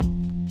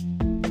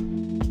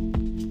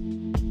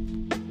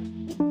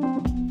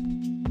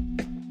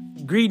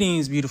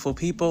Greetings, beautiful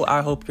people.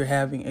 I hope you're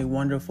having a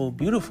wonderful,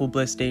 beautiful,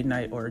 blessed day,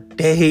 night, or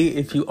day.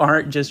 If you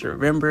aren't, just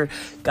remember,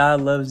 God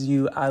loves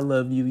you. I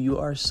love you. You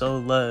are so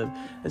loved.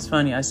 It's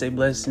funny, I say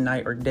blessed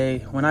night or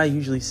day. When I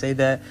usually say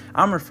that,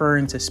 I'm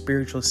referring to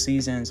spiritual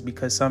seasons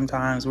because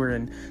sometimes we're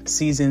in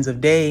seasons of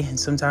day and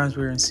sometimes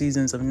we're in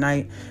seasons of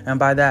night. And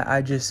by that,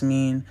 I just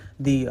mean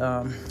the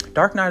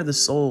dark night of the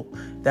soul.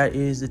 That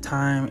is the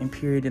time and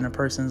period in a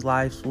person's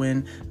life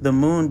when the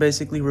moon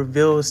basically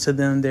reveals to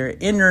them their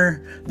inner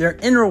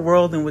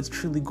world and what's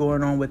truly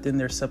going on within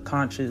their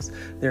subconscious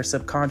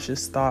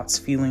thoughts,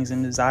 feelings,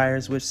 and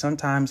desires, which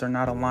sometimes are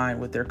not aligned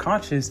with their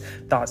conscious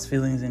thoughts,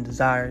 feelings, and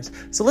desires.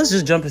 So let's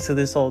just jump into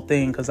this whole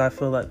thing because I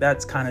feel like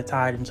that's kind of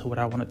tied into what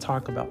I want to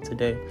talk about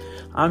today.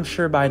 I'm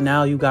sure by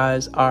now you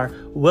guys are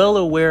well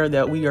aware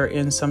that we are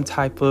in some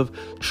type of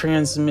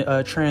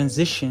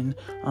transition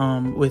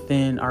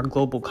within our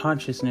global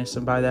consciousness.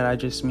 And by that, I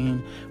just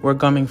mean we're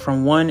coming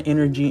from one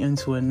energy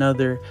into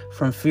another,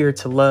 from fear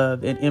to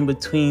love. And in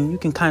between, you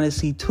can kind of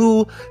see two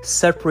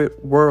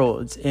separate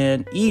worlds,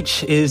 and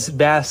each is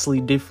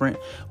vastly different,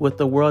 with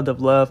the world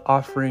of love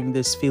offering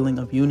this feeling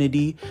of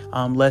unity,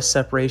 less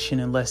separation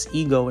and less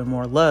ego and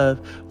more love,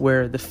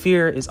 where the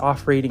fear is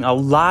offering a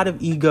lot of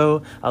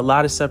ego, a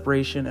lot of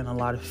separation, and a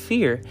lot of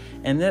fear.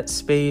 And that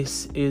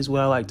space is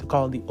what I like to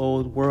call the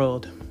old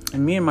world.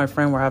 And me and my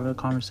friend were having a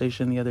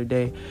conversation the other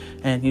day,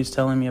 and he was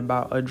telling me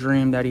about a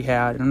dream that he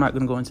had. And I'm not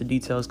going to go into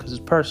details because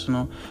it's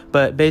personal,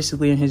 but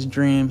basically in his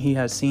dream, he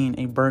has seen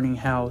a burning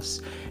house.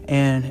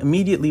 And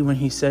immediately when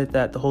he said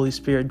that, the Holy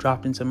Spirit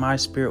dropped into my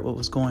spirit what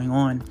was going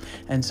on.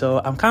 And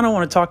so I kind of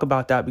want to talk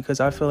about that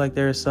because I feel like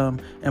there's some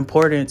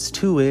importance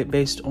to it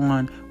based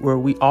on where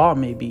we all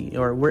may be,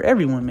 or where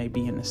everyone may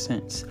be in a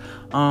sense.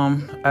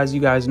 As you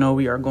guys know,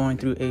 we are going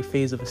through a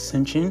phase of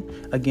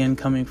ascension, again,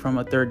 coming from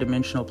a third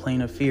dimensional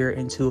plane of fear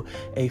into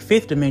a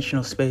fifth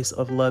dimensional space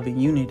of love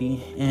and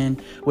unity.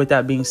 And with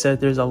that being said,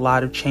 there's a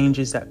lot of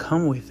changes that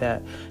come with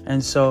that.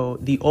 And so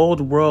the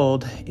old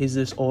world is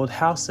this old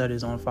house that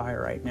is on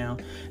fire right now.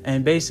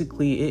 And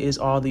basically it is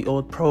all the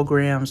old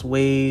programs,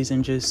 ways,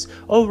 and just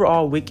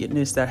overall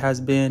wickedness that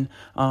has been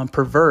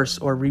perverse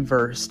or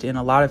reversed. And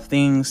a lot of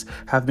things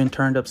have been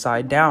turned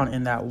upside down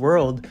in that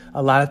world.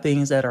 A lot of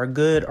things that are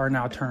good are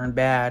now turned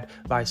bad,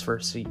 vice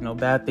versa.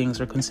 Bad things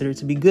are considered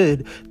to be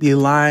good. The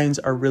lines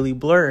are really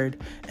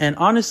blurred. And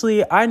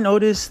honestly, I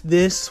noticed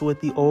this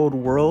with the old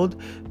world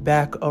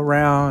back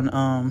around,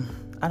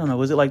 I don't know,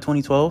 was it like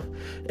 2012?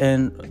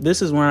 And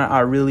this is when I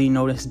really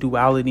noticed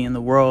duality in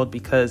the world,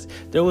 because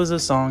there was a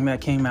song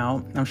that came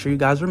out. I'm sure you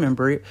guys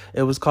remember it.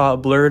 It was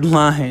called Blurred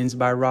Lines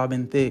by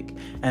Robin Thicke.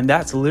 And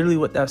that's literally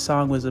what that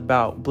song was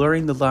about,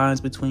 blurring the lines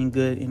between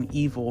good and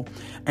evil.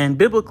 And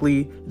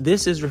biblically,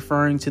 this is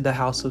referring to the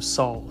house of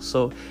Saul.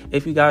 So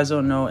if you guys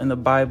don't know, in the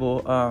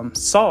Bible,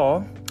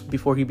 Saul,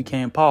 before he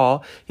became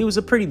Paul, he was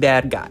a pretty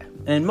bad guy.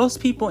 And most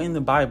people in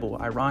the Bible,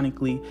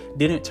 ironically,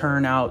 didn't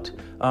turn out,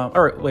 let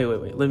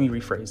me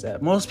rephrase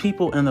that. Most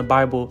people in the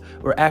Bible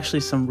were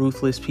actually some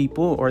ruthless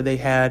people, or they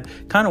had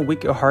kind of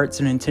wicked hearts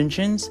and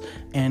intentions.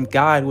 And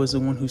God was the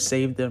one who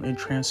saved them and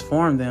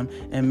transformed them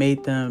and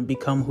made them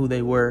become who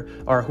they were,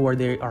 or who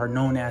they are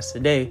known as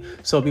today.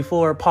 So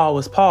before Paul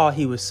was Paul,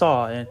 he was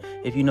Saul. And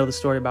if you know the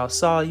story about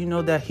Saul, you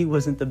know that he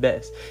wasn't the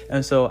best.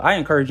 And so I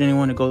encourage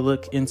anyone to go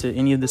look into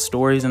any of the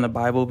stories in the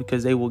Bible,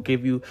 because they will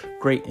give you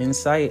great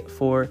insight.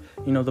 For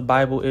the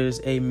Bible is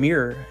a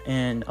mirror,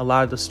 and a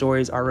lot of the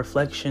stories are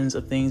reflections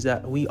of things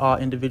that we all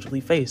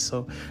individually face.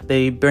 So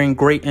they bring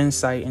great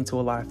insight into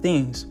a lot of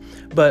things.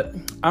 But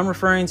I'm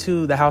referring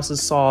to the house of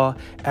Saul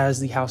as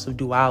the house of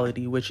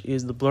duality, which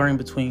is the blurring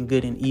between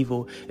good and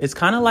evil. It's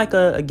kind of like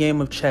a game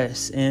of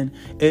chess, and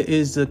it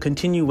is the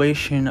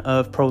continuation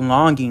of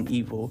prolonging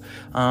evil.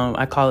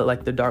 I call it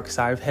like the dark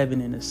side of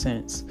heaven in a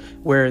sense,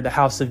 where the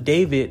house of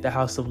David, the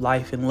house of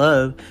life and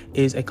love,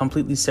 is a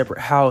completely separate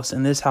house.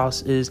 And this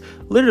house is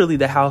literally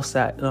the house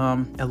that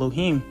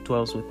Elohim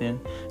dwells within,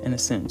 in a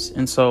sense.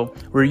 And so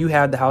where you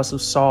have the house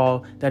of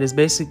Saul, that is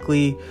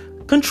basically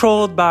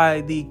controlled by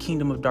the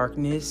kingdom of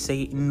darkness,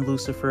 Satan,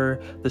 Lucifer,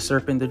 the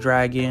serpent, the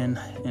dragon,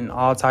 and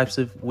all types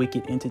of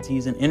wicked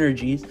entities and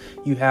energies.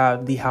 You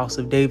have the house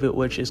of David,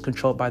 which is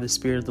controlled by the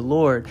Spirit of the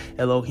Lord,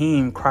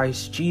 Elohim,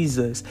 Christ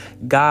Jesus,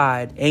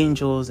 God,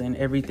 angels, and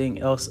everything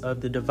else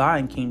of the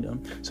divine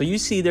kingdom. So you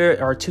see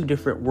there are two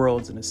different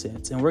worlds in a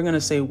sense. And we're going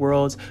to say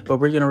worlds, but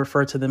we're going to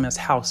refer to them as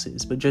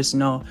houses. But just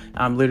know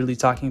I'm literally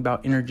talking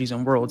about energies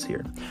and worlds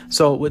here.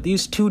 So with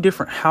these two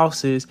different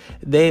houses,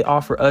 they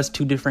offer us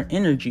two different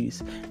energies.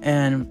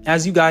 And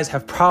as you guys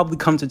have probably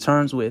come to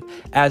terms with,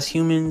 as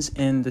humans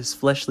in this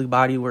fleshly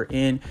body we're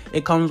in,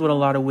 it comes with a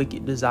lot of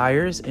wicked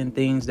desires and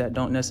things that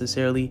don't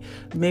necessarily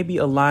maybe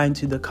align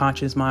to the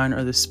conscious mind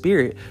or the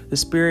spirit. The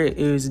spirit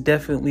is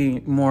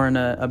definitely more in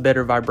a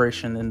better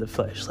vibration than the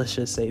flesh. Let's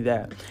just say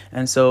that.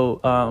 And so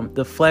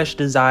the flesh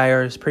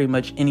desires pretty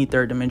much any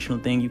third dimensional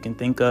thing you can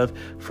think of,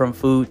 from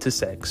food to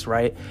sex,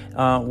 right?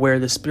 Where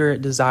the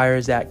spirit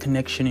desires that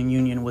connection and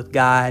union with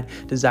God,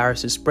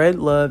 desires to spread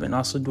love and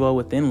also dwell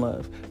within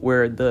love,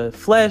 where the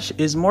flesh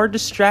is more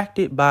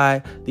distracted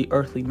by the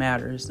earthly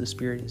matters, the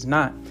spirit is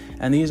not.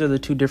 And these are the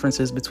two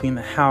differences between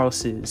the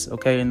houses,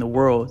 okay, in the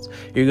worlds.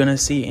 You're going to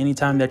see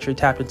anytime that you're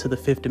tapped into the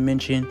fifth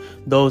dimension,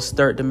 those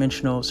third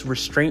dimensional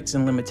restraints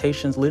and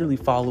limitations literally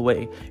fall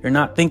away. You're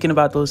not thinking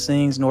about those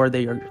things, nor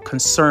they are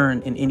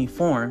concerned in any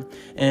form.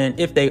 And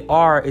if they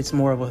are, it's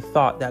more of a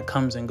thought that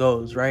comes and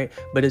goes, right?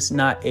 But it's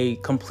not a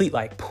complete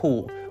like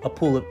pool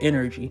of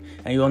energy.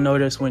 And you'll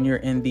notice when you're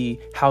in the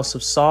house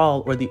of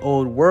Saul or the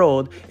old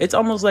world, it's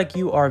almost like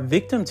you are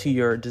victim to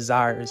your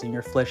desires and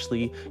your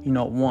fleshly,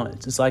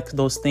 wants. It's like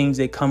those things,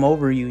 they come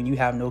over you and you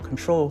have no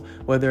control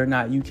whether or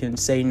not you can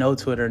say no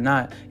to it or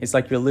not. It's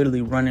like you're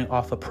literally running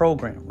off a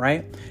program,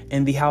 right?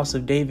 In the house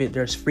of David,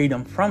 there's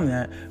freedom from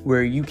that,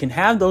 where you can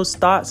have those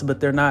thoughts, but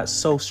they're not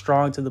so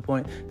strong to the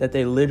point that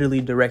they literally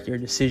direct your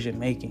decision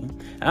making.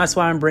 And that's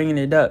why I'm bringing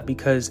it up,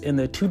 because in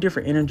the two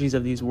different energies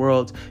of these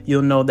worlds,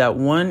 you'll know that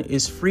one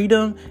is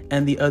freedom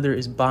and the other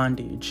is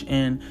bondage.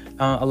 And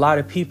a lot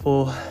of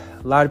people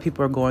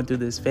are going through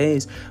this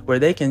phase where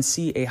they can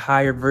see a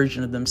higher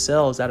version of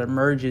themselves that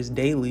emerges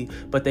daily,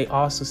 but they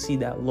also see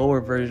that lower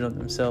version of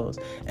themselves.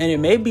 And it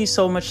may be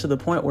so much to the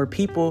point where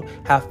people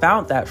have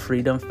found that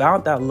freedom,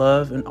 found that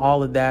love and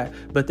all of that,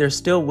 but they're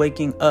still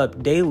waking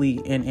up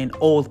daily in an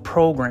old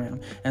program.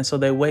 And so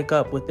they wake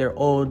up with their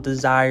old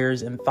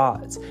desires and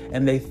thoughts,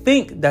 and they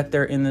think that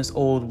they're in this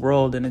old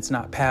world and it's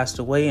not passed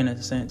away in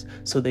a sense.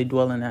 So they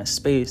dwell in that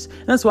space.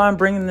 And that's why I'm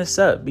bringing this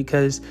up,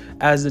 because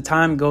as the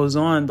time goes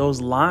on,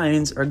 those lines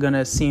are going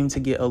to seem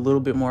to get a little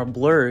bit more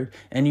blurred,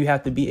 and you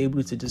have to be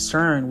able to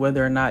discern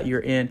whether or not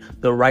you're in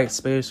the right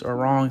space or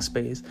wrong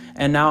space.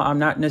 And now I'm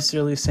not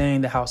necessarily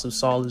saying the house of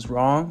Saul is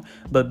wrong,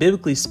 but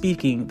biblically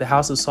speaking, the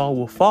house of Saul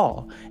will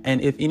fall.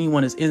 And if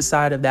anyone is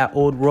inside of that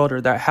old world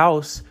or that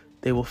house,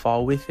 they will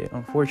fall with it,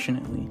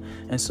 unfortunately.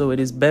 And so it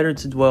is better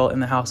to dwell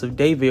in the house of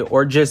David,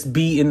 or just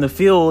be in the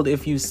field,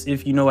 if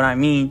you know what I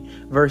mean,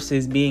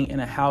 versus being in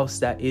a house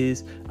that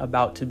is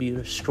about to be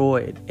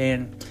destroyed.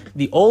 And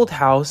the old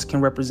house can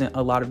represent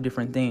a lot of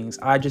different things.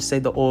 I just say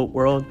the old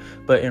world,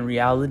 but in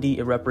reality,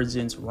 it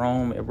represents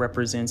Rome, it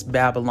represents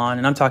Babylon.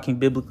 And I'm talking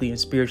biblically and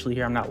spiritually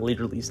here. I'm not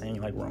literally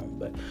saying like Rome,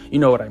 but you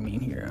know what I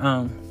mean here.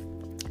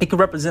 It can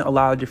represent a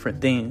lot of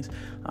different things.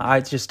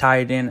 I just tie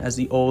it in as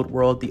the old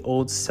world, the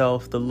old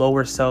self, the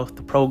lower self,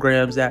 the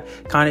programs that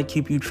kind of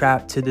keep you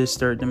trapped to this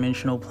third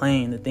dimensional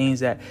plane, the things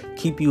that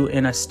keep you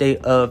in a state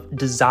of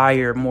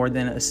desire more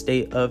than a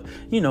state of,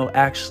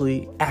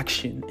 actually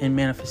action and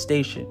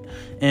manifestation.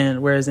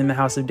 And whereas in the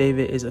house of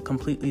David is a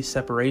completely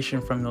separation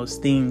from those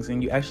things,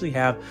 and you actually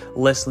have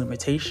less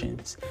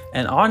limitations.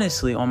 And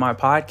honestly, on my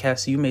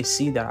podcast, you may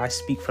see that I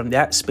speak from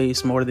that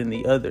space more than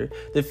the other.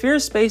 The fear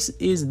space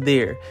is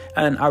there.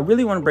 And I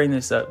really want to bring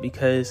this up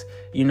because,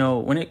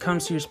 when it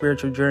comes to your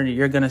spiritual journey,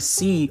 you're going to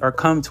see or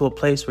come to a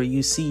place where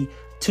you see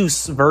two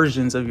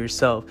versions of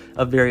yourself,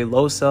 a very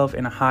low self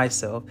and a high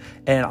self.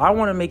 And I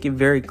want to make it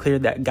very clear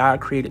that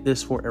God created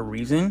this for a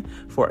reason,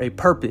 for a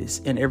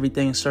purpose, and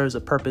everything serves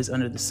a purpose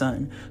under the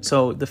sun.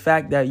 So the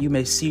fact that you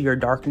may see your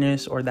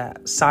darkness or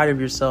that side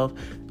of yourself,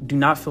 do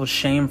not feel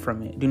shame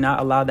from it. Do not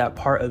allow that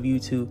part of you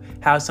to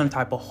have some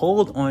type of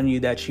hold on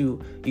you, that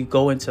you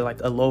go into like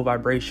a low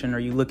vibration, or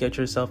you look at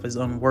yourself as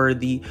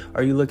unworthy,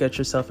 or you look at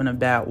yourself in a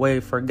bad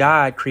way. For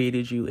God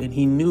created you, and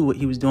he knew what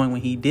he was doing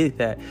when he did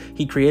that.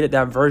 He created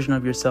that version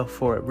of yourself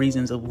for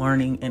reasons of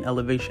learning and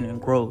elevation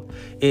and growth.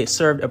 It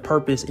served a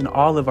purpose in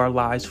all of our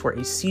lives for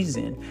a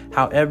season.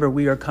 However,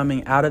 we are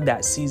coming out of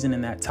that season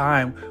and that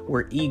time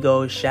where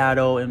ego,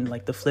 shadow, and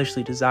like the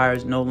fleshly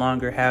desires no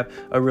longer have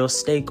a real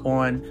stake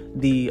on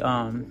the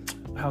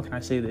how can I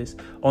say this?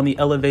 On the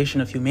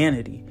elevation of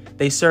humanity.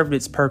 They served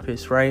its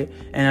purpose, right?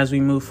 And as we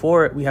move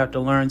forward, we have to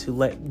learn to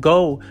let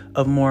go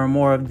of more and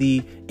more of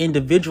the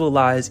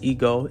individualized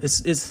ego.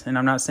 And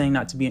I'm not saying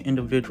not to be an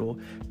individual.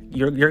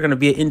 You're going to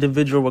be an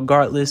individual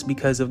regardless,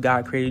 because of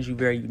God created you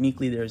very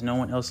uniquely. There's no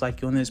one else like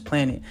you on this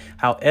planet.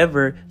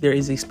 However, there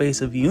is a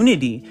space of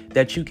unity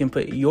that you can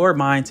put your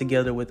mind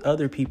together with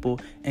other people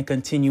and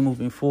continue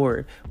moving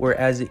forward.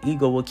 Whereas the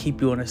ego will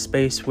keep you in a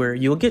space where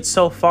you'll get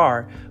so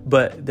far,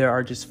 but there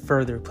are just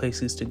further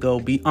places to go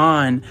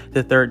beyond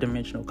the third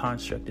dimensional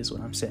construct is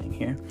what I'm saying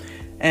here.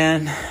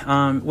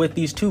 And with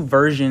these two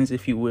versions,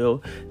 if you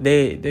will,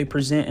 they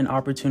present an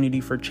opportunity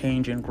for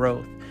change and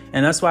growth.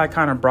 And that's why I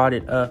kind of brought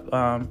it up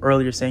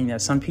earlier, saying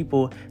that some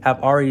people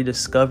have already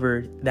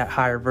discovered that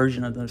higher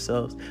version of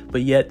themselves,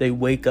 but yet they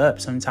wake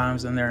up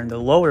sometimes and they're in the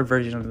lower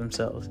version of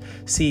themselves.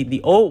 See, the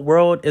old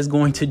world is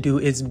going to do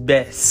its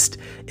best.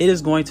 It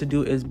is going to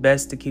do its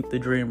best to keep the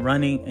dream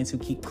running and to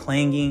keep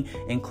clinging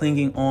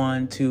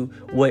on to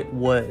what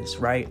was,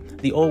 right?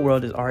 The old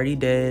world is already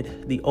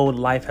dead. The old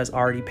life has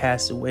already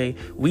passed away.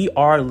 We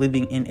are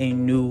living in a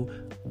new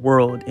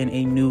world, in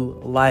a new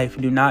life.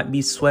 Do not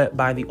be swept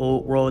by the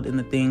old world and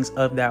the things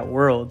of that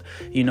world.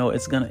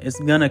 It's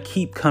gonna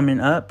keep coming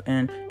up,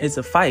 and it's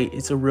a fight.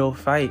 It's a real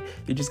fight.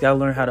 You just gotta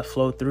learn how to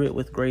flow through it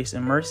with grace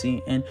and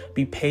mercy, and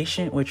be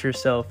patient with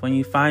yourself. When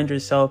you find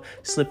yourself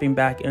slipping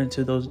back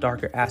into those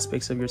darker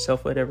aspects of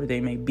yourself, whatever they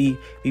may be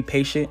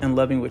patient and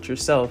loving with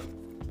yourself.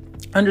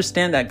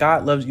 Understand that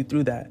God loves you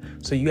through that.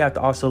 So you have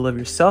to also love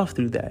yourself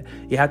through that.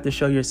 You have to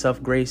show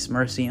yourself grace,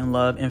 mercy, and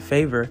love and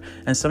favor.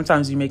 And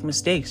sometimes you make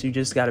mistakes. You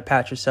just got to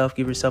pat yourself,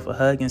 give yourself a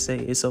hug, and say,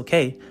 it's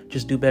okay.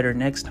 Just do better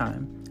next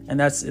time. And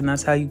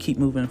that's how you keep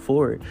moving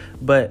forward.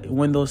 But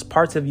when those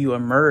parts of you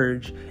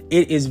emerge,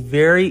 it is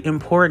very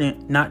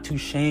important not to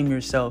shame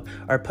yourself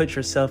or put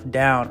yourself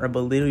down or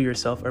belittle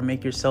yourself or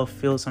make yourself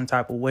feel some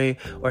type of way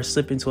or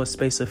slip into a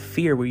space of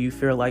fear where you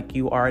feel like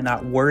you are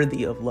not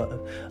worthy of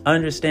love.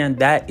 Understand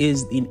that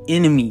is an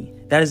enemy.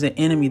 That is an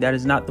enemy. That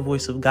is not the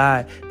voice of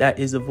God. That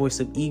is the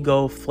voice of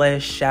ego,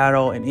 flesh,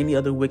 shadow, and any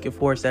other wicked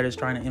force that is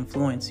trying to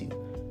influence you.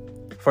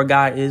 For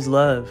God is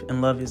love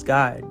and love is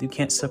God. You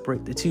can't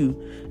separate the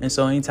two. And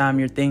so anytime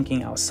you're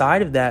thinking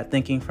outside of that,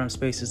 thinking from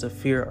spaces of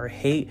fear or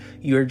hate,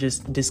 you're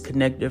just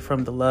disconnected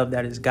from the love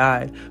that is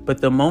God.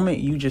 But the moment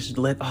you just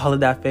let all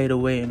of that fade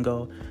away and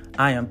go,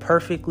 I am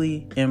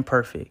perfectly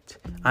imperfect.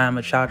 I am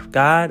a child of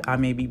God. I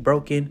may be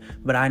broken,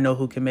 but I know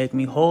who can make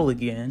me whole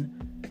again.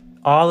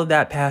 All of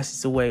that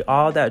passes away,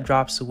 all that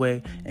drops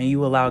away, and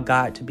you allow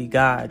God to be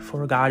God.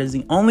 For God is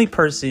the only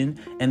person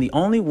and the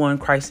only one.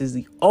 Christ is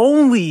the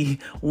only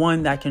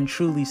one that can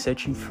truly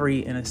set you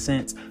free, in a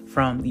sense,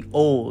 from the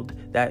old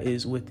that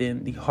is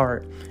within the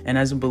heart. And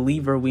as a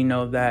believer, we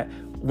know that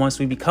once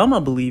we become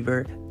a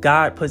believer,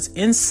 God puts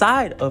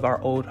inside of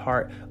our old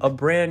heart a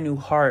brand new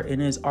heart,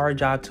 and it is our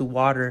job to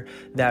water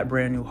that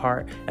brand new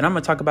heart. And I'm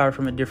going to talk about it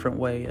from a different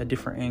way, a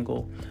different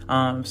angle.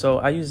 So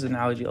I use this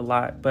analogy a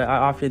lot, but I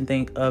often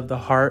think of the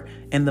heart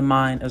and the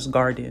mind as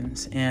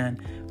gardens,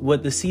 and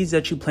what the seeds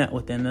that you plant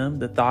within them,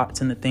 the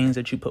thoughts and the things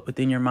that you put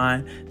within your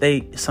mind,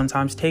 they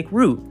sometimes take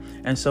root.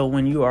 And so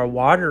when you are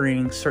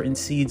watering certain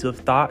seeds of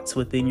thoughts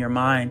within your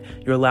mind,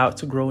 you're allowed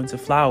to grow into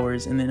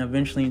flowers and then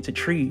eventually into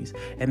trees,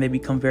 and they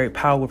become very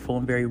powerful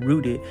and very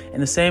rooted.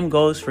 And the same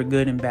goes for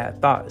good and bad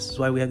thoughts. This is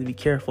why we have to be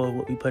careful of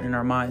what we put in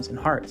our minds and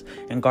hearts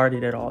and guard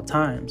it at all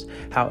times.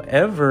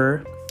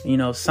 However,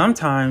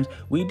 sometimes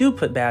we do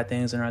put bad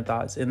things in our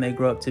thoughts and they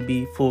grow up to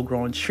be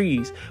full-grown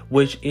trees,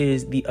 which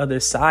is the other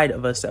side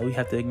of us that we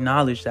have to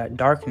acknowledge, that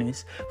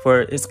darkness.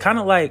 For it's kind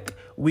of like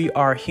we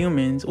are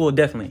humans. Well,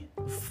 definitely,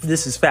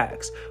 this is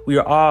facts. We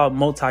are all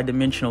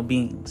multi-dimensional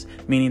beings,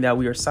 meaning that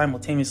we are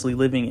simultaneously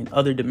living in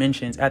other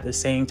dimensions at the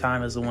same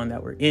time as the one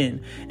that we're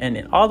in. And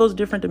in all those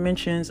different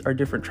dimensions are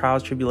different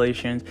trials,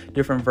 tribulations,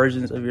 different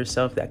versions of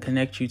yourself that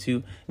connect you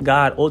to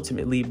God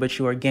ultimately, but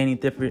you are gaining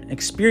different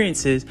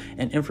experiences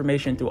and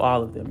information through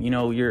all of them.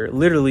 You're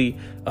literally,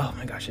 oh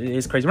my gosh,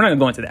 it's crazy. We're not gonna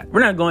go into that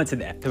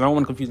because I don't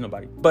want to confuse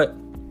nobody.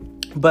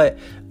 But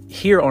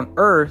here on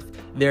earth,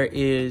 there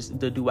is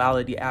the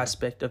duality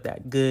aspect of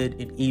that good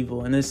and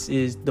evil. And this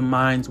is the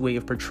mind's way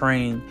of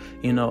portraying,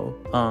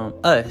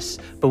 us.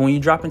 But when you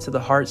drop into the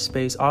heart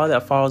space, all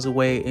that falls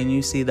away and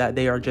you see that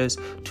they are just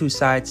two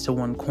sides to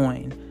one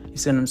coin. You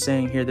see what I'm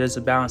saying here? There's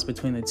a balance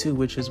between the two,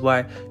 which is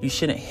why you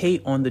shouldn't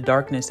hate on the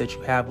darkness that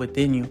you have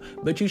within you,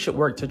 but you should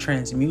work to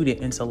transmute it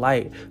into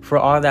light. For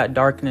all that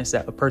darkness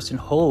that a person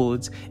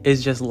holds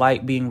is just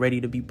light being ready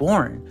to be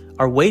born,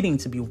 or waiting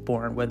to be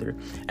born, whether.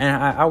 And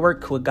I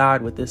work with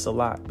God with this a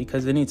lot,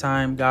 because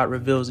anytime God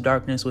reveals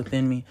darkness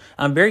within me,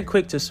 I'm very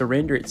quick to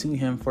surrender it to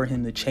him for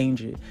him to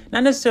change it.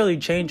 Not necessarily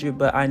change it,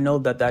 but I know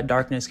that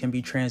darkness can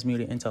be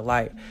transmuted into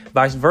light.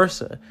 Vice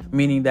versa,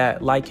 meaning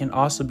that light can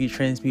also be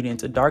transmuted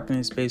into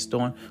darkness based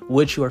on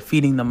what you are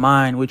feeding the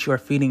mind, what you are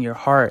feeding your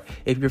heart.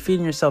 If you're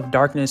feeding yourself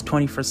darkness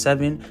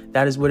 24/7,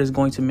 that is what is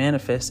going to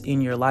manifest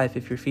in your life.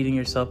 If you're feeding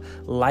yourself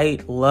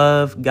light,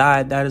 love,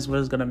 God, that is what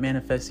is going to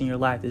manifest in your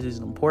life. This is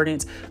important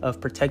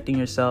of protecting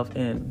yourself.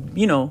 And,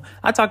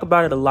 I talk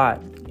about it a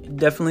lot.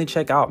 Definitely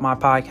check out my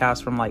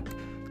podcast from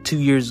 2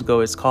 years ago.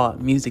 It's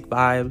called Music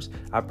Vibes.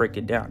 I break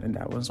it down, and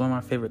that was one of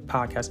my favorite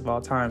podcasts of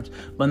all times.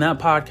 But in that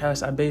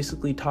podcast, I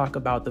basically talk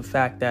about the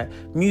fact that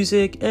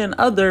music and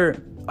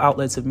other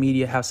outlets of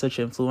media have such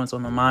influence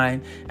on the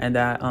mind, and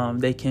that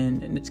they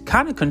can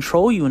kind of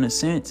control you in a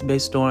sense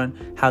based on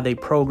how they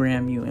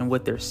program you and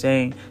what they're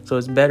saying. So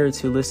it's better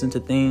to listen to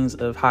things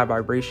of high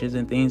vibrations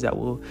and things that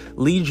will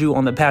lead you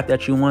on the path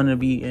that you want to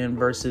be in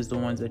versus the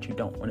ones that you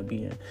don't want to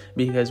be in.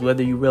 Because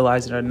whether you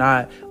realize it or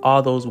not,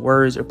 all those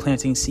words are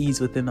planting seeds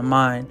within the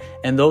mind,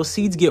 and those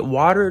seeds get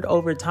watered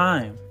over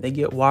time. They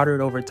get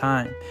watered over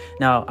time.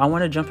 Now, I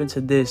want to jump into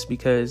this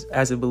because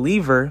as a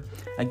believer,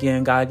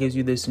 again, God gives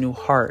you this new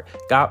heart.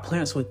 God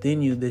plants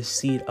within you this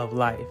seed of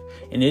life.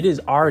 And it is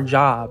our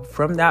job.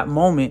 From that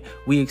moment,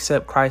 we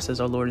accept Christ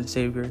as our Lord and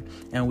Savior.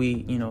 And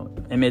we,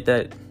 admit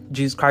that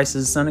Jesus Christ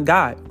is the Son of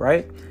God,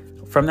 right?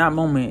 From that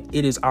moment,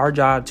 it is our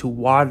job to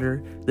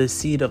water the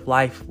seed of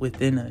life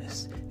within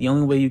us. The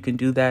only way you can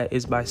do that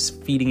is by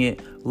feeding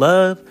it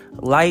love,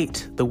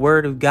 light, the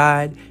word of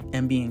God,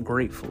 and being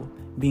grateful.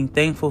 being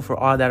thankful for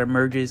all that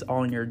emerges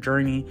on your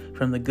journey,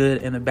 from the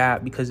good and the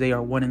bad, because they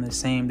are one and the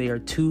same. They are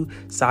two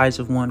sides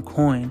of one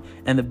coin.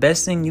 And the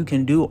best thing you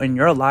can do in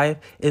your life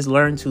is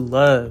learn to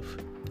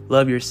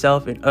love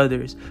yourself and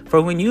others.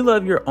 For when you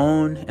love your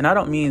own, and I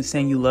don't mean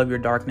saying you love your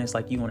darkness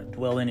like you want to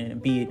dwell in it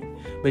and be it,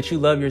 but you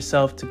love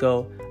yourself to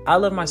go, I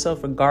love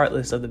myself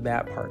regardless of the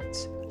bad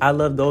parts. I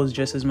love those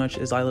just as much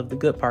as I love the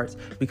good parts,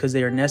 because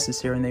they are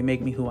necessary and they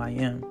make me who I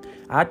am.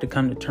 I had to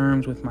come to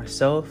terms with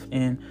myself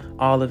and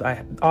all that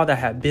I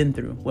have been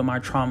through with my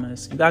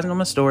traumas. You guys know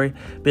my story.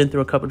 Been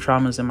through a couple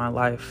traumas in my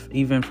life,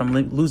 even from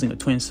losing a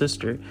twin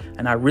sister.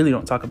 And I really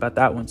don't talk about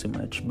that one too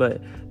much,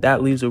 but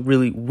that leaves a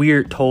really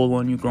weird toll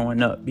on you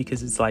growing up,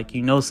 because it's like,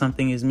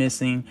 something is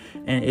missing,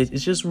 and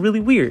it's just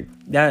really weird.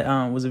 That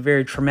was a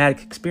very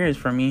traumatic experience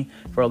for me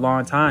for a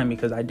long time,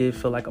 because I did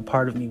feel like a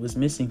part of me was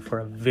missing for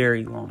a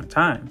very long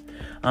time.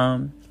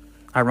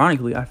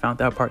 Ironically, I found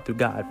that part through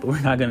God, but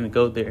we're not going to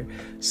go there.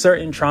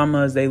 Certain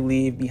traumas, they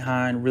leave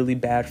behind really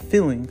bad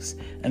feelings.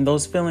 And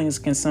those feelings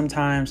can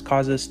sometimes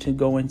cause us to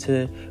go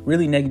into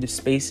really negative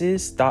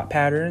spaces, thought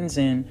patterns,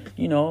 and,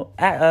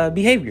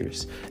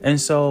 behaviors.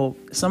 And so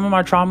some of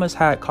my traumas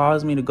had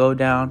caused me to go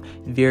down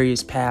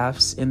various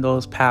paths, and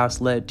those paths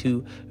led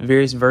to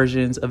various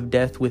versions of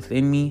death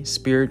within me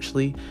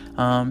spiritually,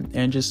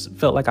 and just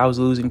felt like I was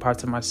losing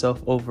parts of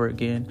myself over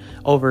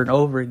and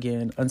over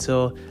again,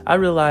 until I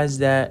realized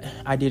that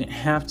I didn't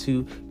have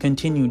to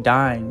continue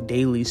dying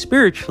daily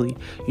spiritually,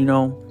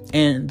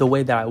 in the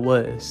way that I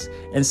was.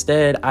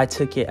 Instead, I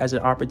took it as an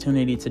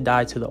opportunity to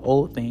die to the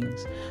old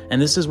things.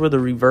 And this is where the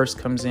reverse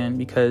comes in,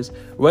 because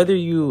whether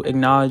you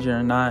acknowledge it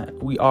or not,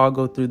 we all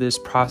go through this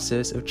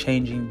process of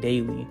changing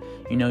daily.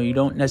 You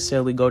don't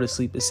necessarily go to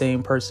sleep the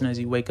same person as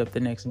you wake up the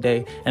next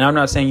day. And I'm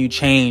not saying you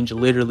change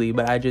literally,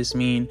 but I just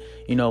mean,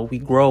 we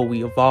grow,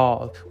 we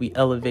evolve, we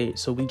elevate.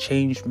 So we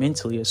change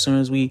mentally. As soon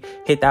as we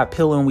hit that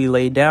pillow and we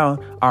lay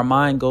down, our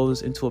mind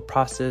goes into a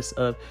process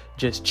of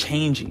just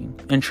changing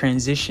and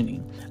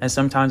transitioning. And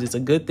sometimes it's a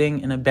good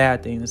thing and a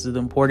bad thing. This is the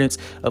importance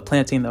of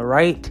planting the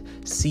right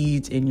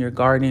seeds in your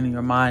garden, in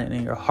your mind, and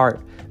in your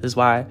heart. This is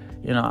why,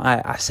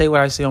 I say what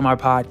I say on my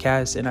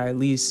podcast, and I at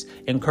least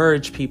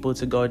encourage people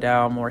to go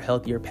down more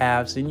healthier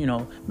paths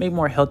and, make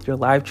more healthier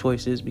life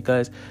choices,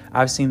 because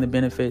I've seen the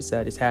benefits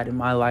that it's had in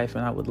my life.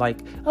 And I would like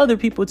other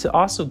people to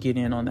also get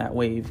in on that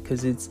wave,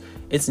 because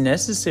it's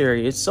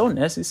necessary. It's so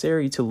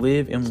necessary to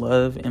live and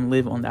love and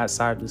live on that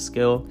side of the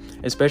scale,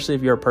 especially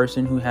if you're a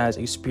person who has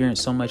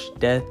experienced so much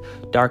death,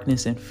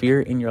 darkness, and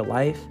fear in your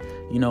life.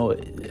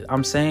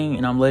 I'm saying,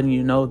 and I'm letting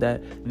you know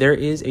that there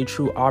is a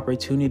true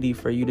opportunity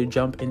for you to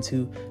jump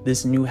into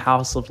this new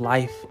house of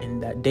life,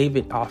 and that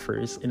David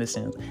offers, in a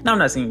sense. Now, I'm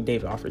not saying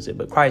David offers it,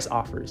 but Christ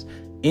offers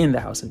in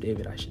the house of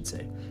David, I should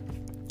say.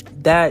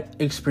 That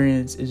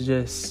experience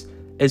is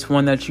it's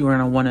one that you're going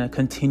to want to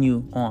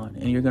continue on,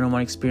 and you're going to want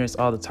to experience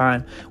all the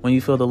time when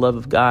you feel the love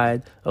of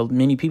God.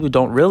 Many people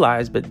don't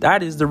realize, but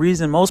that is the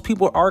reason most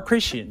people are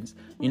Christians.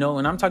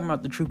 And I'm talking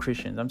about the true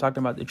Christians. I'm talking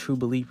about the true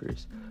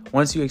believers.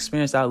 Once you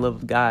experience that love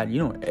of God, you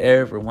don't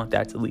ever want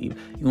that to leave.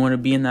 You want to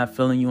be in that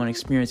feeling. You want to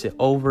experience it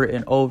over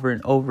and over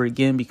and over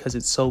again, because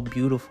it's so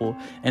beautiful.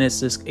 And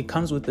it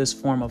comes with this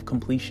form of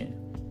completion,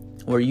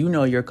 where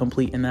you're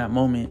complete in that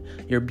moment.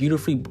 You're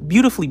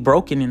beautifully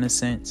broken in a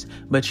sense,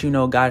 but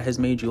God has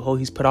made you whole.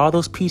 He's put all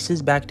those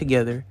pieces back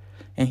together,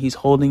 and he's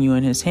holding you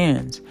in his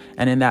hands.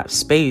 And in that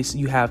space,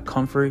 you have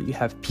comfort, you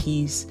have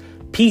peace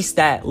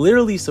that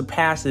literally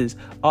surpasses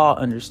all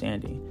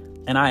understanding.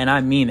 And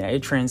I mean that.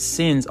 It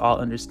transcends all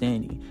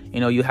understanding.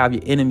 You have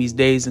your enemies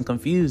dazed and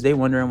confused. They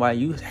wondering why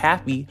you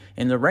happy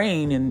in the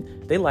rain,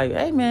 and they like,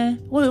 hey man,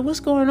 what's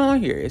going on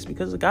here? It's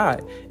because of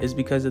God. It's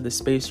because of the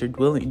space you're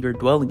dwelling in. You're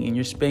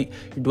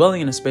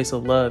dwelling in a space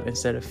of love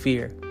instead of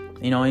fear.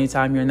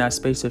 Anytime you're in that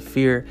space of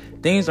fear,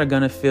 things are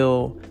gonna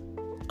feel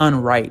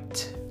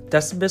unright.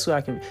 That's the best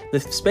way the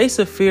space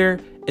of fear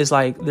is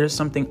like there's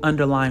something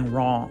underlying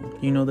wrong.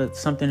 That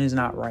something is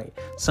not right.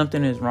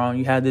 Something is wrong.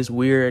 You have this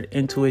weird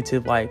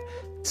intuitive, like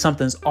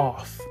something's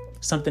off.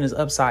 Something is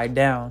upside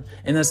down.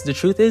 And that's the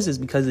truth is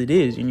because it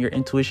is, and your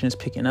intuition is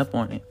picking up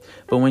on it.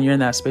 But when you're in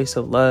that space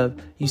of love,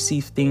 you see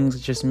things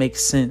just make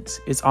sense.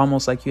 It's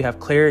almost like you have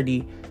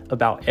clarity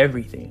about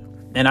everything.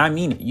 And I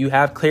mean it. You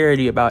have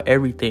clarity about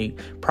everything.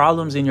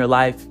 Problems in your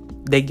life,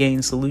 they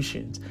gain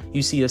solutions.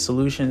 You see a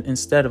solution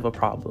instead of a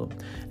problem.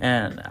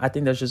 And I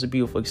think that's just a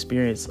beautiful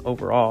experience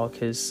overall,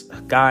 because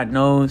God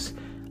knows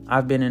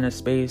I've been in a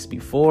space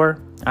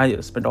before. I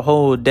spent a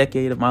whole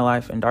decade of my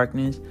life in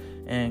darkness.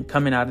 And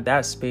coming out of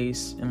that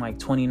space in like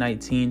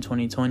 2019,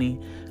 2020,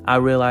 I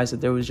realized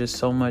that there was just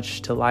so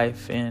much to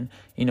life. And,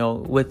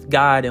 with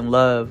God and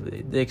love,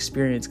 the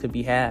experience could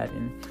be had.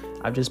 And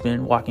I've just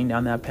been walking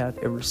down that path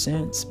ever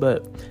since.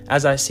 But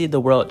as I see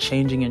the world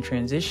changing and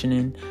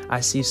transitioning,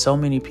 I see so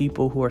many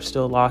people who are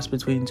still lost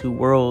between two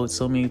worlds,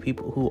 so many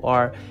people who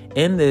are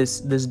in this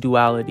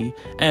duality.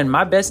 And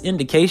my best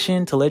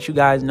indication to let you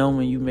guys know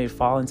when you may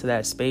fall into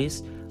that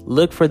space,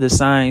 look for the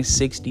sign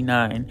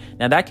 69.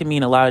 Now that can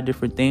mean a lot of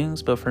different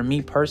things, but for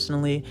me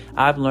personally,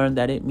 I've learned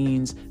that it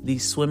means the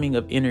swimming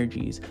of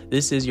energies.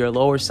 This is your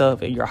lower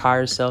self and your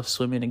higher self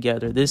swimming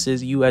together. This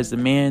is you as the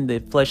man, the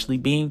fleshly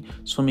being,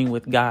 swimming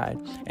with God.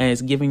 And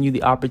it's giving you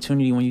the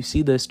opportunity when you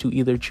see this to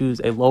either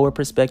choose a lower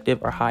perspective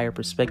or higher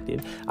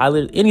perspective.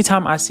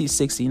 Anytime I see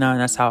 69,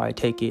 that's how I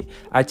take it.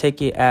 I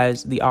take it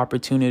as the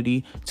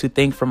opportunity to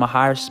think from a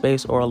higher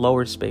space or a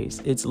lower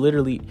space. It's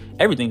literally,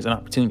 everything's an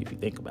opportunity if you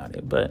think about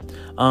it. But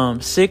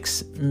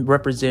 6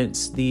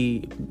 represents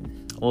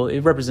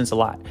it represents a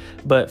lot.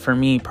 But for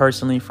me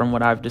personally, from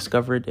what I've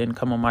discovered and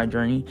come on my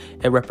journey,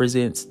 it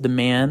represents the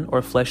man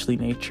or fleshly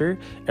nature.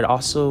 It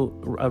also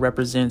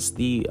represents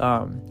the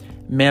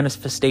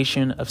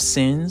manifestation of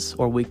sins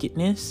or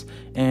wickedness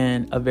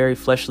and a very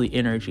fleshly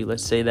energy.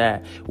 Let's say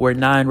that, where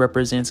 9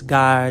 represents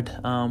God,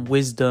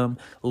 wisdom,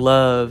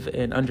 love,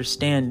 and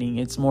understanding.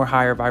 It's more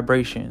higher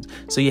vibrations.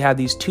 So you have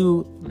these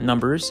two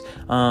numbers,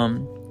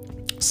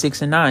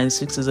 6 and 9.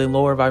 6 is a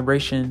lower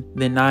vibration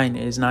than 9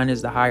 is. 9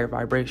 is the higher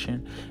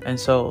vibration. And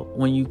so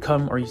when you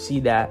come or you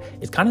see that,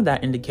 it's kind of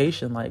that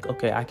indication like,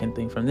 okay, I can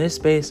think from this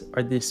space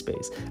or this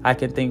space. I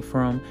can think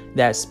from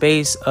that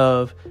space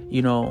of,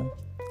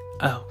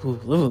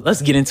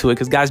 let's get into it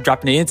because God's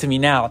dropping it into me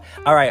now.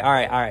 All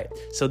right.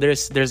 So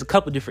there's a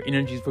couple different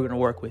energies we're going to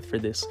work with for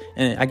this.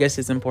 And I guess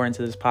it's important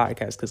to this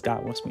podcast because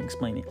God wants me to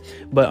explain it.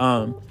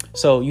 But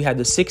so you have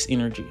the 6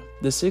 energy.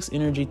 The 6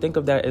 energy, think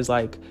of that as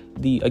like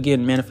the,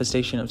 again,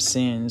 manifestation of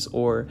sins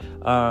or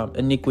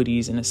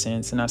iniquities in a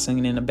sense. And not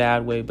saying it in a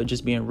bad way, but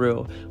just being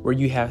real. Where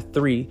you have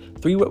 3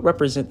 would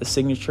represent the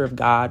signature of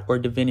God or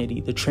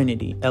divinity, the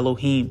Trinity,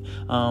 Elohim,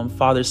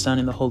 Father, Son,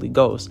 and the Holy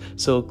Ghost.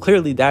 So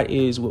clearly that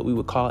is what we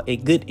would call a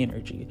good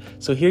energy.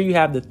 So here you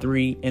have the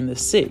 3 and the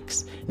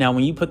 6. Now,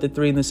 when you put the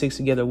 3 and the 6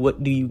 together,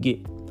 what do you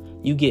get?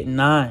 You get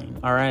 9.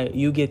 All right.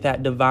 You get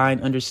that divine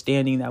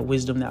understanding, that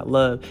wisdom, that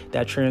love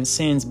that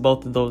transcends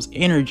both of those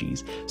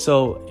energies.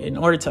 So in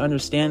order to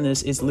understand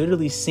this, it's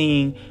literally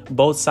seeing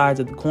both sides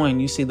of the coin.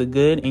 You see the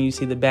good and you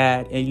see the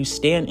bad, and you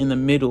stand in the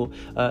middle.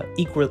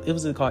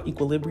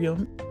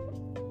 Equilibrium.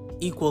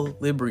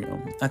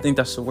 I think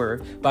that's the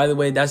word. By the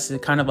way, that's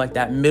kind of like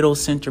that middle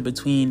center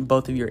between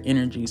both of your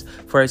energies.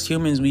 For as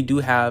humans, we do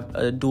have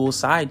a dual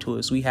side to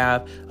us. We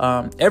have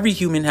every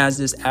human has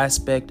this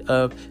aspect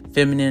of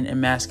feminine and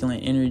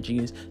masculine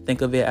energies.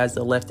 Think of it as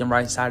the left and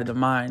right side of the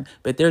mind.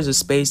 But there's a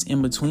space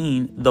in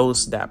between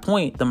that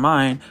point, the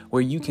mind,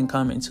 where you can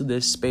come into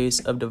this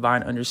space of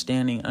divine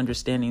understanding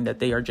that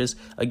they are just,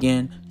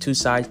 again, 2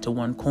 sides to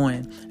one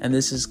coin. And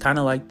this is kind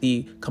of like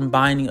the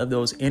combining of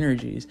those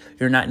energies.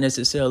 You're not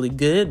necessarily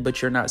good, but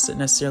you're not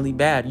necessarily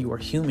bad. You are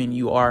human.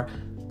 You are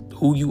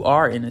who you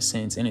are in a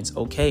sense, and it's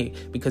okay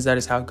because that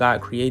is how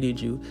God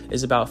created you.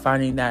 It's about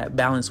finding that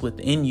balance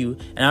within you.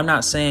 And I'm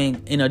not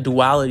saying in a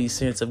duality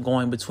sense of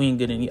going between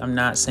good and evil. I'm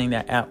not saying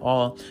that at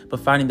all, but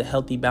finding the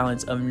healthy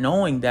balance of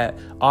knowing that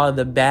all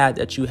the bad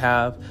that you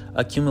have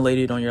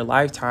accumulated on your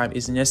lifetime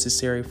is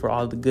necessary for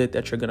all the good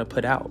that you're going to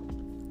put out.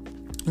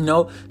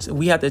 So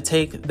we have to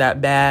take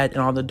that bad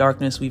and all the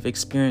darkness we've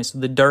experienced,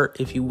 the dirt,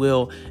 if you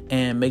will,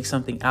 and make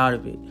something out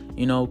of it.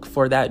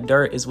 For that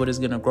dirt is what is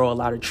going to grow a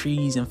lot of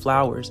trees and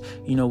flowers.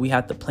 We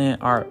have to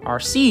plant our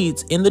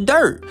seeds in the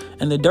dirt,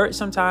 and the dirt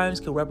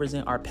sometimes can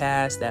represent our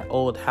past, that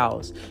old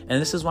house.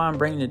 And this is why I'm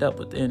bringing it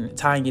up and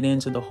tying it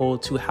into the whole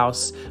 2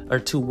 house or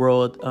 2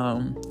 world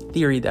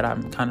theory that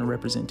I'm kind of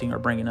representing or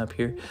bringing up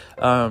here.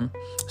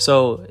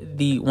 So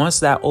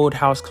once that old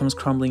house comes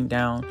crumbling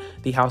down,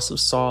 the house of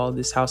Saul,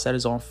 this house that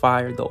is on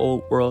fire, the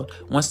old world,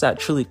 once that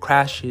truly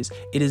crashes,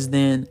 it is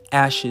then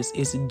ashes,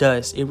 it's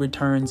dust, it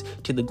returns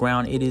to the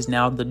ground. It is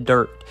now the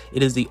dirt.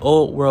 It is the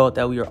old world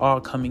that we are all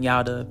coming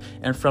out of.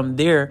 And from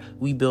there,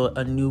 we build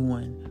a new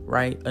one,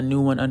 right? A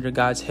new one under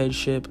God's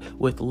headship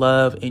with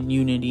love and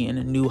unity in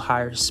a new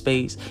higher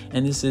space.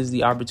 And this is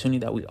the opportunity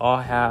that we all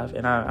have.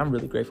 And I'm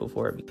really grateful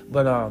for it.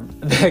 But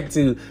back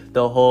to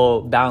the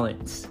whole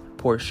balance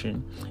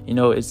portion,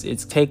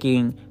 it's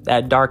taking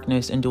that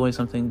darkness and doing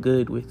something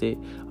good with it.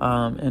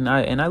 And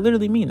I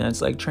literally mean that.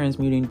 It's like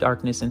transmuting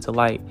darkness into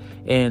light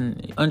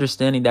and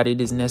understanding that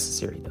it is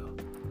necessary though.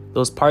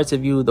 Those parts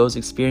of you, those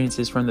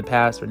experiences from the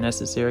past are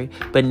necessary,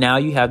 but now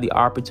you have the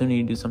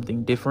opportunity to do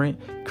something different,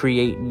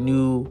 create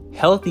new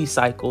healthy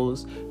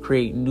cycles,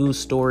 create new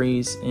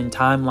stories and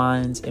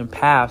timelines and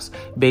paths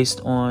based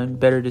on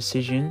better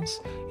decisions,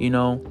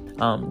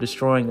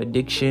 destroying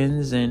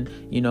addictions and,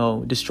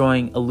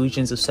 destroying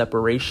illusions of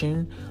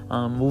separation,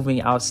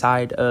 moving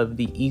outside of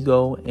the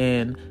ego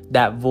and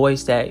that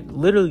voice, that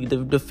literally the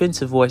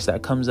defensive voice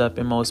that comes up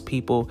in most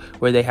people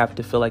where they have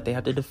to feel like they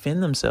have to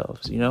defend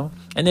themselves,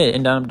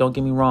 and don't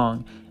get me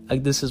wrong.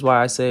 Like, this is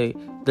why I say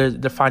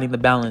they're finding the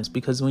balance,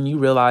 because when you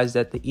realize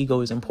that the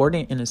ego is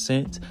important in a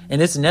sense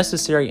and it's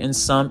necessary in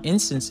some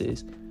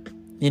instances,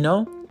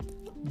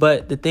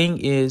 but the thing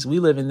is, we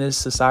live in this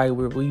society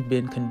where we've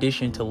been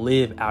conditioned to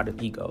live out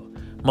of ego.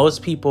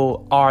 Most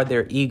people are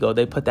their ego.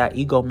 They put that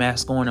ego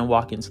mask on and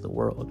walk into the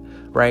world,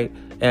 right?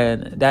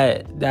 And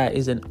that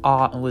is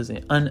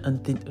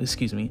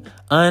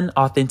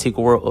unauthentic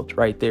world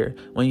right there,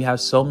 when you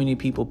have so many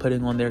people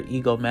putting on their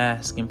ego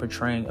mask and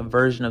portraying a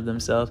version of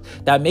themselves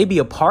that may be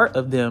a part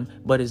of them,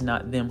 but is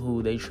not them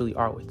who they truly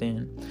are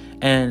within.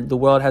 And the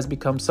world has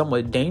become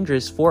somewhat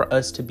dangerous for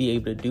us to be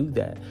able to do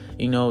that.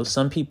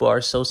 Some people are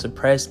so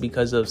suppressed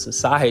because of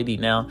society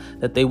now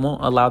that they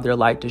won't allow their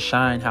light to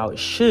shine how it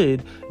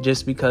should,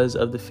 just because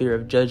of the fear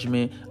of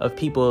judgment of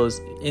people's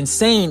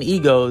insane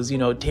egos,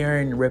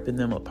 tearing and ripping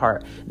them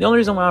apart. The only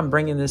reason why I'm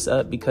bringing this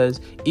up,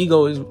 because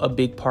ego is a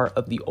big part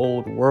of the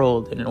old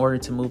world. And in order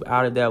to move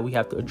out of that, we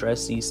have to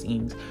address these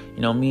things.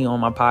 Me on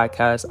my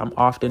podcast, I'm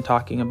often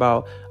talking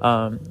about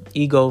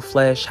ego,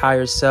 flesh,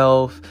 higher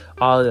self,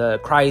 all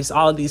Christ,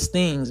 all these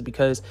things,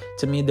 because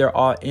to me, they're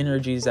all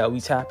energies that we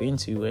tap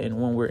into. And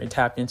when we're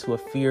tapped into a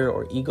fear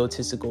or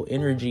egotistical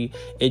energy,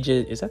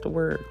 is that the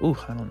word? Ooh,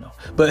 I don't know.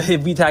 But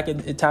if we tap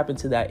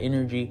into that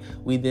energy,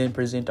 we then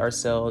present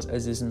ourselves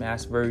as this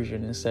mass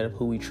version instead of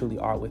who we truly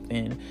are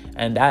within.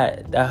 And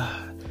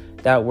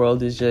that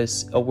world is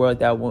just a world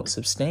that won't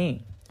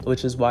sustain,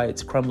 which is why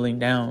it's crumbling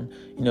down.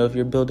 If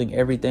you're building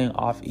everything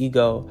off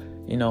ego,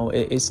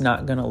 it's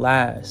not going to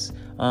last.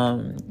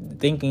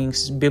 Thinking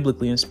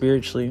biblically and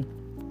spiritually.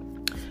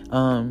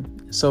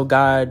 So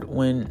God,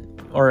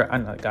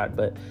 not God,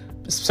 but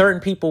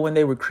certain people, when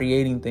they were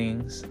creating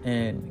things,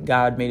 and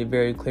God made it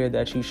very clear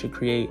that you should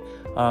create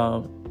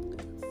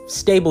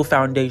stable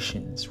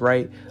foundations,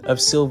 right, of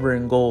silver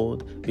and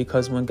gold,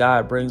 because when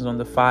God brings on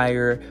the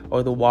fire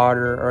or the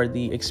water or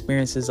the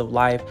experiences of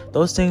life,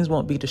 those things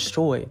won't be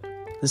destroyed.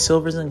 The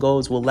silvers and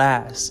golds will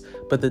last,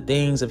 but the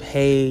things of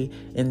hay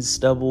and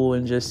stubble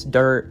and just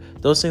dirt,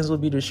 those things will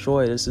be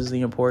destroyed. This is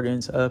the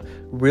importance of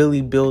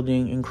really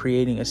building and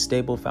creating a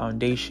stable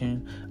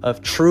foundation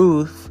of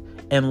truth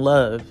and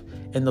love,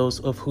 and those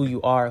of who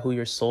you are, who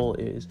your soul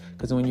is.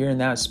 Because when you're in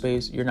that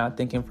space, you're not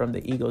thinking from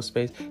the ego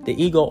space. The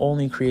ego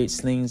only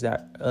creates things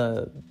that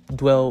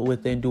dwell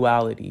within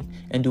duality,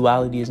 and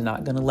duality is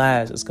not going to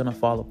last. It's going to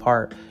fall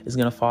apart. It's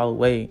going to fall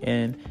away.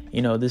 And,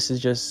 this is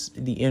just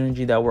the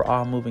energy that we're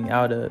all moving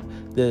out of.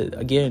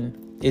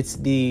 It's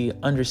the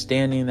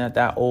understanding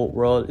that old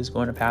world is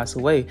going to pass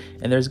away,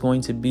 and there's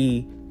going to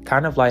be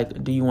kind of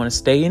like, do you want to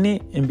stay in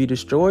it and be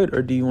destroyed,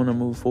 or do you want to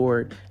move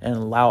forward and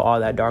allow all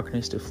that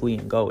darkness to flee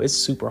and go? It's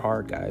super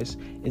hard, guys.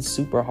 It's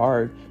super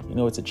hard.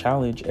 It's a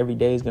challenge. Every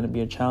day is going to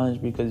be a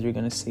challenge, because you're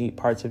going to see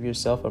parts of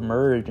yourself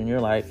emerge, and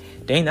you're like,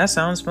 dang, that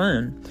sounds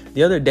fun.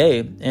 The other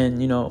day, and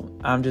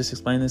I'm just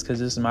explaining this because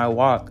this is my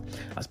walk,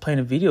 I was playing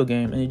a video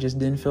game, and it just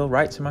didn't feel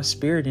right to my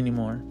spirit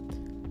anymore.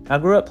 I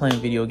grew up playing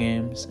video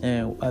games,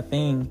 and a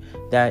thing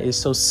that is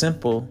so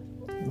simple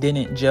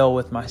didn't gel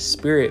with my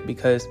spirit,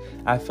 because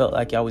I felt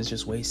like I was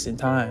just wasting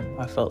time.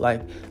 I felt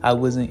like I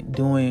wasn't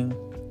doing,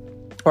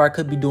 or I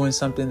could be doing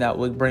something that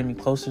would bring me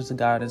closer to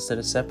God instead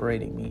of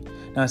separating me.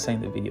 Not saying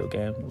the video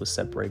game was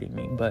separating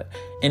me, but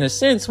in a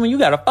sense, when you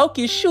got to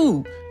focus,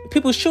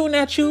 people shooting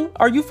at you,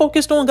 are you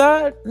focused on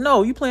God?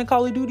 No. You playing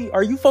Call of Duty,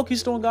 are you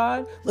focused on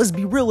God? Let's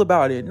be real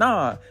about it.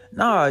 Nah,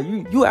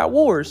 you at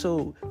war,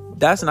 so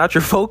that's not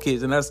your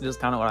focus. And that's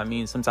just kind of what I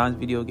mean. Sometimes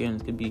video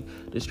games can be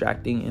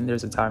distracting, and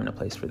there's a time and a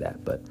place for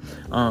that. But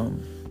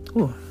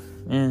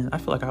man, I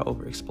feel like I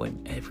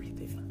over-explained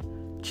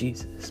everything.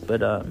 Jesus.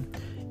 But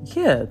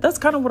yeah, that's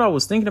kind of what I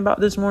was thinking about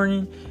this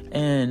morning,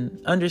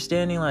 and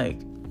understanding like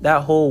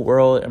that whole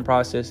world and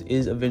process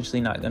is eventually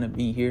not going to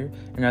be here.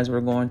 And as we're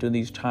going through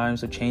these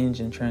times of change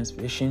and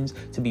transitions,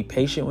 to be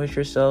patient with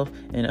yourself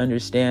and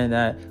understand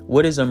that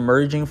what is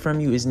emerging from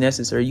you is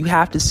necessary. You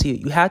have to see it.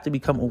 You have to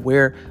become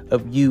aware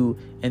of you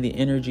and the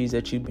energies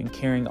that you've been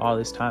carrying all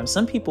this time.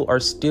 Some people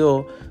are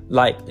still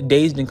like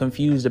dazed and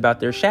confused about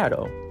their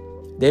shadow.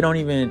 They don't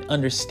even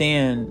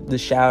understand the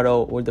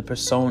shadow or the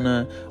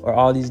persona or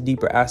all these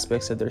deeper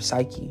aspects of their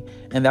psyche.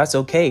 And that's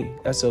okay.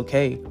 That's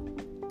okay.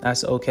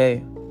 That's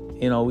okay.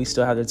 We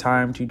still have the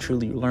time to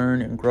truly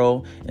learn and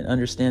grow and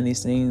understand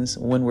these things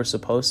when we're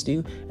supposed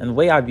to. And the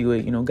way I view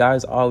it,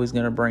 God's always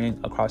going to bring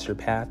across your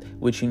path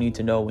what you need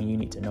to know when you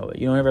need to know it.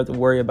 You don't ever have to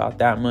worry about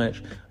that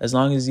much, as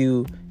long as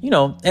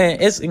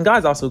and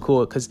God's also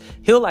cool, because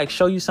he'll like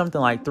show you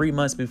something like 3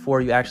 months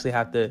before you actually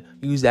have to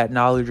use that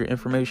knowledge or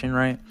information,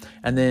 right?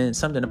 And then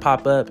something to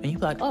pop up and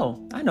you're like,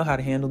 oh, I know how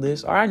to handle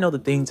this, or I know the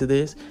thing to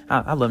this.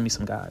 I love me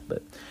some God.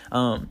 But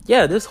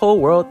this whole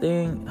world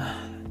thing,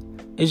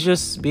 it's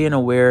just being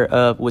aware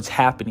of what's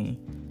happening,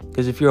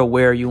 because if you're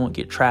aware, you won't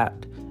get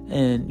trapped,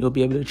 and you'll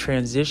be able to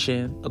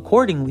transition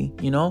accordingly,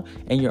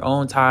 in your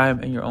own time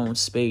and your own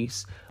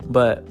space.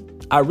 But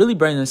I really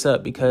bring this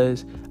up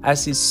because I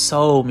see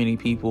so many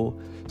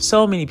people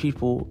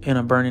in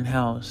a burning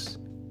house,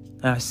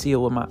 and I see it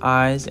with my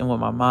eyes and with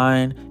my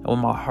mind and with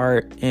my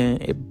heart,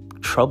 and it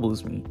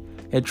troubles me.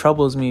 It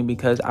troubles me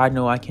because I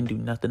know I can do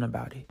nothing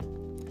about it.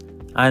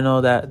 I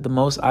know that the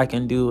most I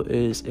can do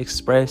is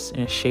express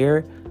and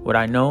share what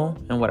I know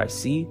and what I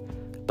see.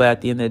 But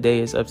at the end of the day,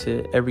 it's up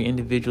to every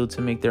individual to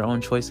make their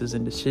own choices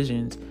and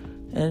decisions.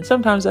 And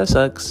sometimes that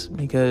sucks,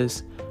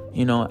 because,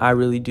 I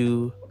really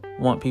do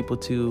want people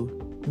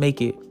to make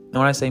it And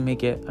when I say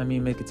make it, I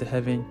mean make it to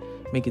heaven,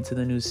 make it to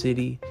the new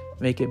city,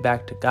 make it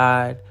back to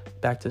God,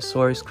 back to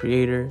source,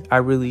 creator. I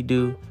really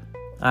do.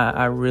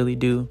 I really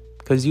do.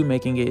 Because you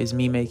making it is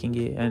me making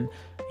it. And,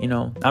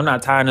 I'm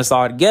not tying us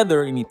all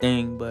together or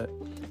anything, but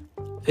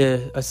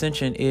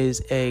ascension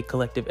is a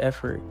collective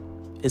effort.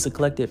 It's a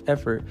collective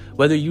effort,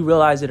 whether you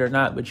realize it or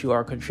not, but you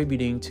are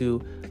contributing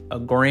to a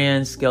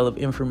grand scale of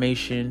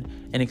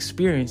information and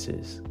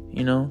experiences,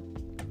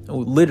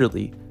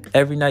 literally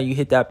every night you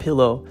hit that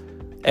pillow,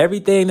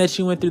 everything that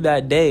you went through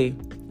that day,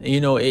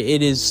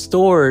 it is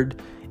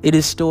stored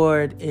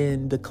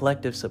in the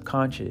collective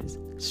subconscious.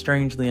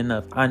 Strangely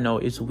enough, I know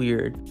it's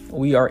weird.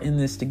 We are in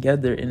this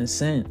together in a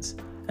sense.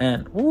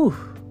 And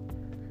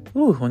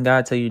when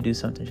God tell you to do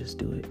something, just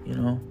do it,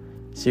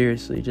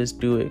 Seriously, just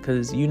do it,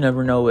 because you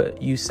never know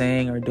what you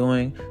saying or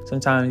doing.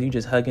 Sometimes you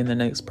just hugging the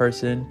next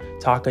person,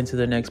 talking to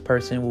the next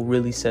person will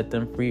really set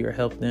them free or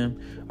help them,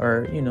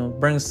 or,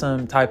 bring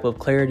some type of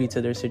clarity to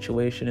their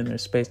situation in their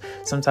space.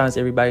 Sometimes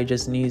everybody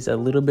just needs a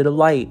little bit of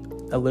light.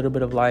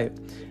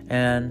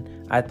 And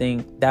I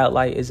think that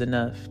light is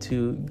enough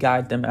to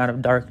guide them out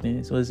of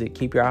darkness. What is it?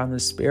 Keep your eye on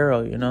the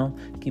sparrow,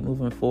 keep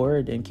moving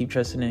forward and keep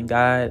trusting in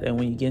God. And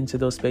when you get into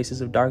those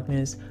spaces of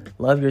darkness,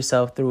 love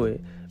yourself through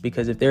it.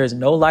 Because if there is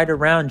no light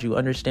around you,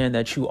 understand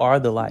that you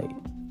are the light.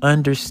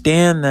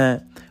 Understand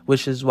that,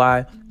 which is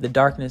why the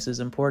darkness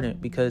is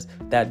important, because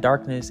that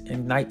darkness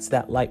ignites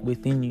that light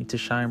within you to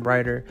shine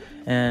brighter.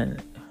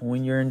 And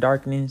when you're in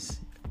darkness,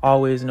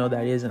 always know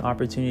that is an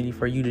opportunity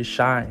for you to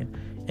shine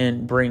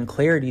and bring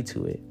clarity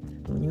to it.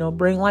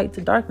 Bring light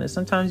to darkness.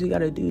 Sometimes you got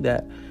to do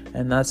that.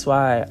 And that's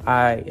why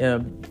I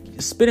am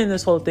spinning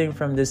this whole thing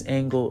from this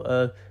angle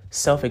of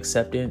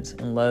self-acceptance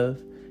and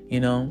love.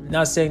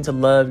 Not saying to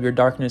love your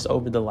darkness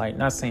over the light,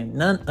 not saying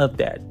none of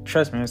that.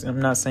 Trust me, I'm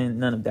not saying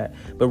none of that,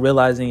 but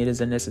realizing it is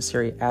a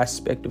necessary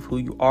aspect of who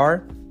you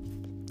are,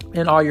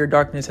 and all your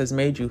darkness has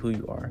made you who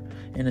you are,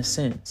 in a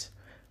sense.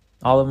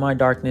 All of my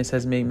darkness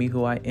has made me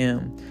who I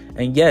am.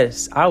 And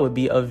yes, I would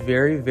be a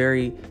very,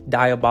 very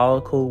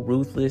diabolical,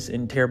 ruthless,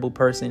 and terrible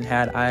person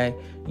had I,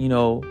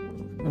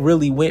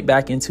 really went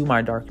back into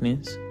my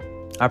darkness.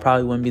 I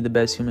probably wouldn't be the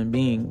best human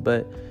being,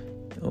 but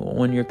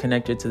when you're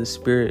connected to the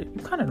spirit,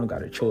 you kind of don't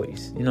got a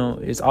choice.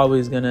 It's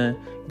always going to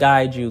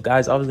guide you.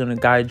 God's always going to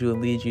guide you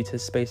and lead you to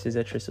spaces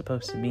that you're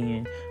supposed to be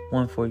in.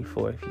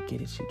 144, if you get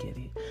it, you get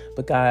it.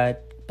 But God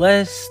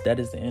bless. That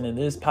is the end of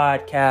this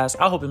podcast.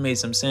 I hope it made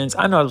some sense.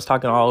 I know I was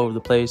talking all over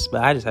the place,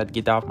 but I just had to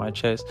get that off my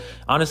chest.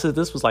 Honestly,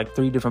 this was like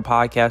 3 different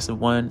podcasts in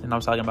one, and I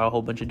was talking about a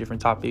whole bunch of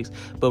different topics.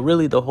 But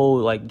really, the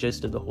whole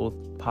gist of the whole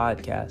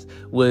podcast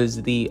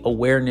was the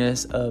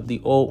awareness of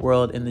the old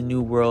world and the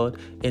new world,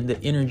 and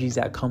the energies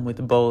that come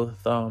with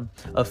both,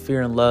 of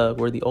fear and love,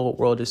 where the old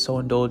world is so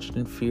indulged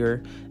in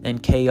fear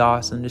and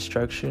chaos and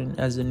destruction,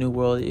 as the new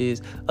world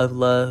is of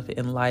love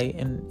and light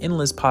and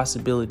endless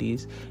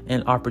possibilities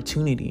and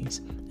opportunities.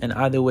 And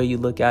either way you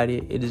look at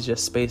it, it is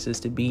just spaces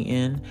to be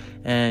in,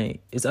 and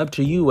it's up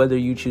to you whether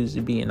you choose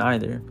to be in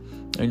either.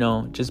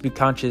 Just be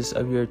conscious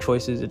of your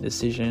choices and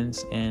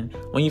decisions. And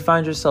when you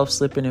find yourself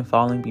slipping and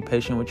falling, be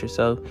patient with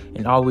yourself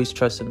and always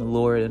trust in the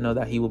Lord, and know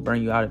that He will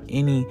bring you out of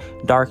any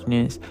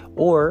darkness,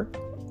 or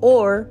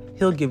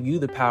He'll give you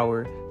the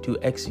power to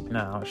execute.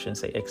 No, I shouldn't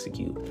say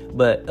execute,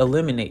 but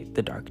eliminate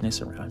the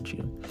darkness around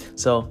you.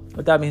 So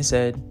with that being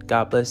said,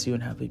 God bless you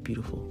and have a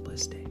beautiful,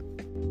 blessed day.